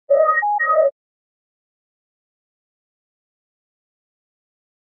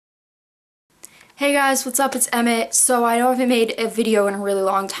Hey guys, what's up? It's Emmett. So I know I haven't made a video in a really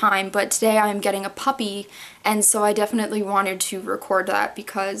long time, but today I'm getting a puppy, and so I definitely wanted to record that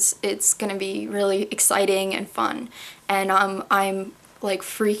because it's gonna be really exciting and fun. And I'm like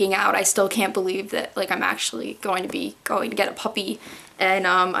freaking out. I still can't believe that like I'm actually going to get a puppy. And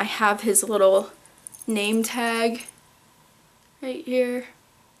I have his little name tag right here,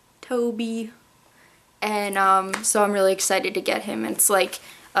 Toby. And so I'm really excited to get him. It's like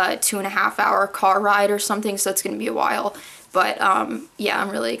a 2.5-hour car ride or something, so it's gonna be a while, but yeah, I'm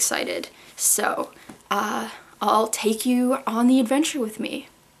really excited. So I'll take you on the adventure with me.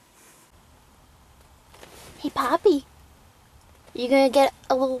 Hey Poppy, you gonna get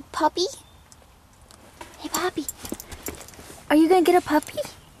a little puppy? Hey Poppy, are you gonna get a puppy?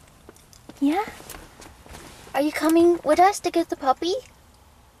 Yeah? Are you coming with us to get the puppy?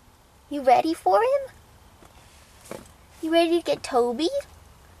 You ready for him? You ready to get Toby?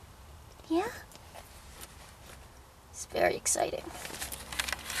 Yeah? It's very exciting.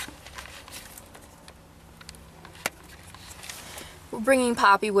 We're bringing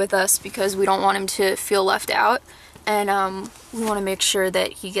Poppy with us because we don't want him to feel left out, and we want to make sure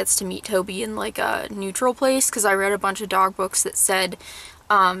that he gets to meet Toby in like a neutral place, because I read a bunch of dog books that said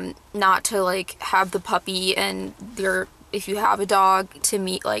not to like have the puppy and if you have a dog to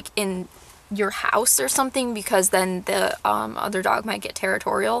meet like in your house or something, because then the other dog might get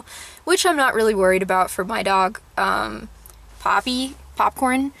territorial, which I'm not really worried about for my dog,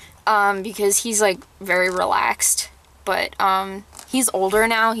 Popcorn, because he's like very relaxed, but he's older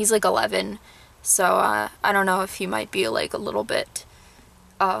now, he's like 11, so I don't know if he might be like a little bit,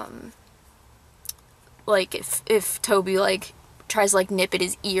 like if Toby like tries to like nip at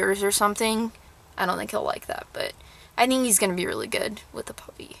his ears or something, I don't think he'll like that, but I think he's gonna be really good with the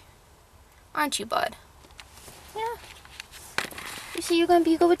puppy. Aren't you, bud? Yeah. You see you're gonna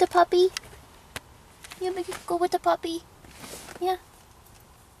be good with the puppy? You gonna be good with the puppy? Yeah.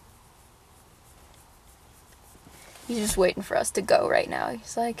 He's just waiting for us to go right now.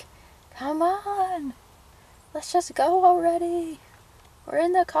 He's like, come on, let's just go already. We're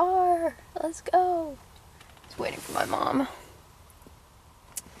in the car, let's go. He's waiting for my mom.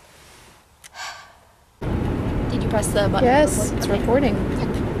 Did you press the button? Yes, it's recording.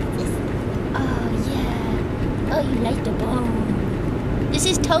 Oh yeah. Oh, you like the bone. This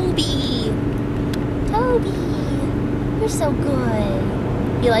is Toby. Toby, you're so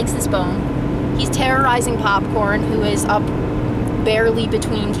good. He likes this bone. He's terrorizing Popcorn, who is up barely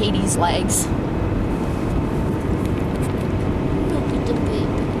between Katie's legs. Look at the baby.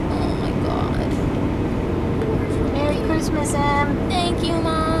 Oh my god. Merry Christmas, Em. Thank you,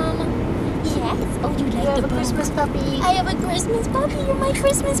 Mom. Yes. Oh, you like the bone. Christmas puppy. I have a Christmas puppy. You're my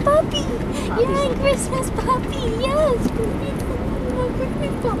Christmas puppy. You're my Christmas puppy. Yes. My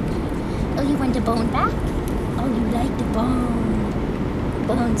Christmas puppy. Oh, you want the bone back? Oh, you like the bone.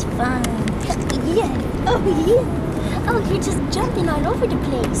 Bone's fun. Yeah. Oh, yeah. Oh, you're just jumping all over the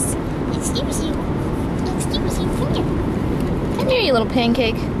place. Excuse you. Excuse you. Come here. Come here, you little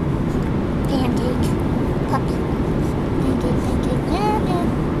pancake. Pancake. Puppy. Pancake. Yeah, yeah.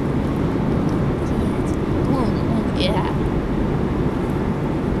 Yeah.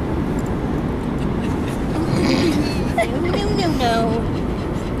 No.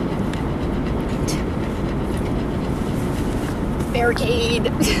 Barricade.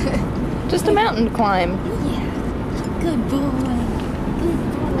 Just a mountain to climb. Yeah. Good boy. Good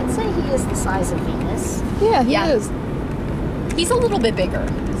boy. Let's say he is the size of Venus. Yeah, he Yeah. is. He's a little bit bigger.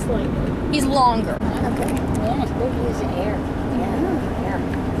 Slightly. He's longer. Okay. Yeah, we're using air. Yeah.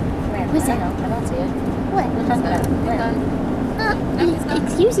 Come here. What's that? I don't see it. What?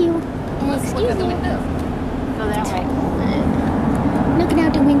 Excuse you. Excuse you. Go that way. Looking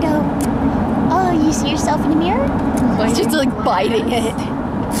out the window. Oh, you see yourself in the mirror? He's just like biting it.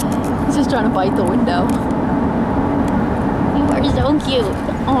 He's just trying to bite the window. You are so cute.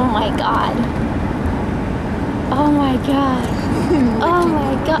 Oh my god. Oh my god. Oh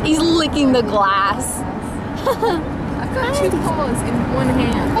my god. He's licking the glass. I've got 2 paws in one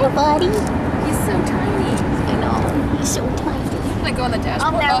hand. Hey, buddy. He's so tiny. I know. He's so tiny. I'm gonna go on the Oh,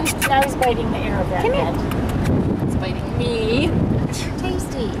 dashboard. now he's biting the air of that head. He's biting me.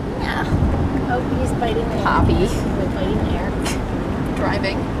 Tasty. Yeah. Oh, he's biting the air. Poppy. He's biting the air.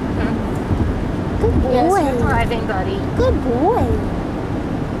 Driving. Good boy. Yes, you're driving, buddy. Good boy.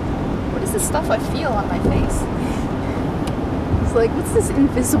 What is this stuff I feel on my face? It's like, what's this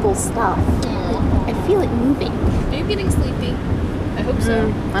invisible stuff? I feel it moving. Are you getting sleepy? I hope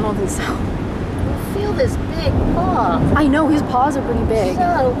so. I don't think so. You feel this big paw. I know, his paws are pretty big.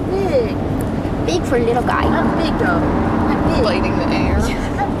 So big. Big for little guy. I'm big dog. I'm Lighting the air.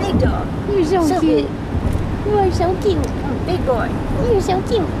 I'm big dog. You're so cute. You are so cute. I'm big boy. You're so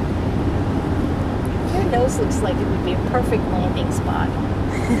cute. Your nose looks like it would be a perfect landing spot.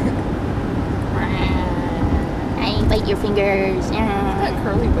 I bite your fingers. Got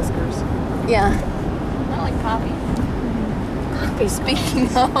curly whiskers. Yeah. Not like Poppy. Okay, speaking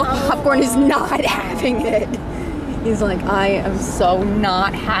of, Popcorn is not having it. He's like, I am so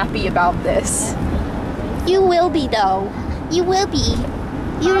not happy about this. You will be though. You will be.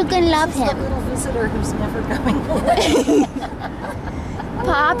 You're gonna love This is the him. little visitor who's never going away.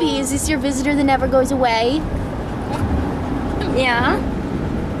 Poppy, is this your visitor that never goes away? Yeah.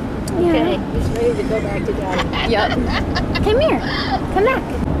 Okay, he's ready to go back to daddy. Yep. Come here. Come back.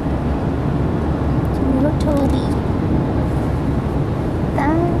 Little Toby.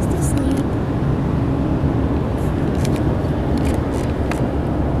 Fast asleep.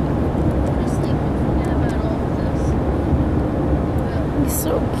 He's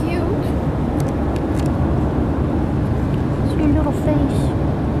so cute. It's your little face.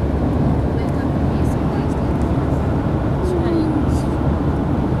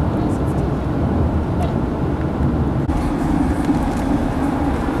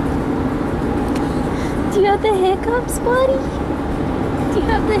 Do you have the hiccups, buddy? Do you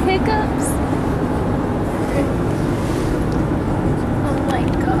have the hiccups? Oh my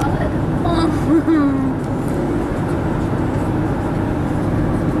god.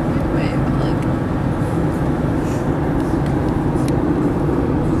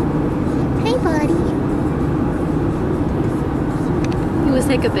 Hey, buddy. He was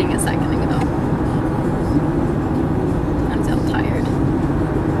hiccuping a second ago. I'm so tired.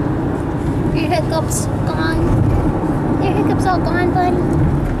 Your hiccups gone? Your hiccups all gone, buddy?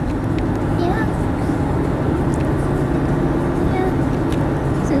 Yeah? Yeah.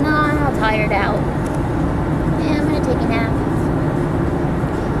 So now I'm all tired out.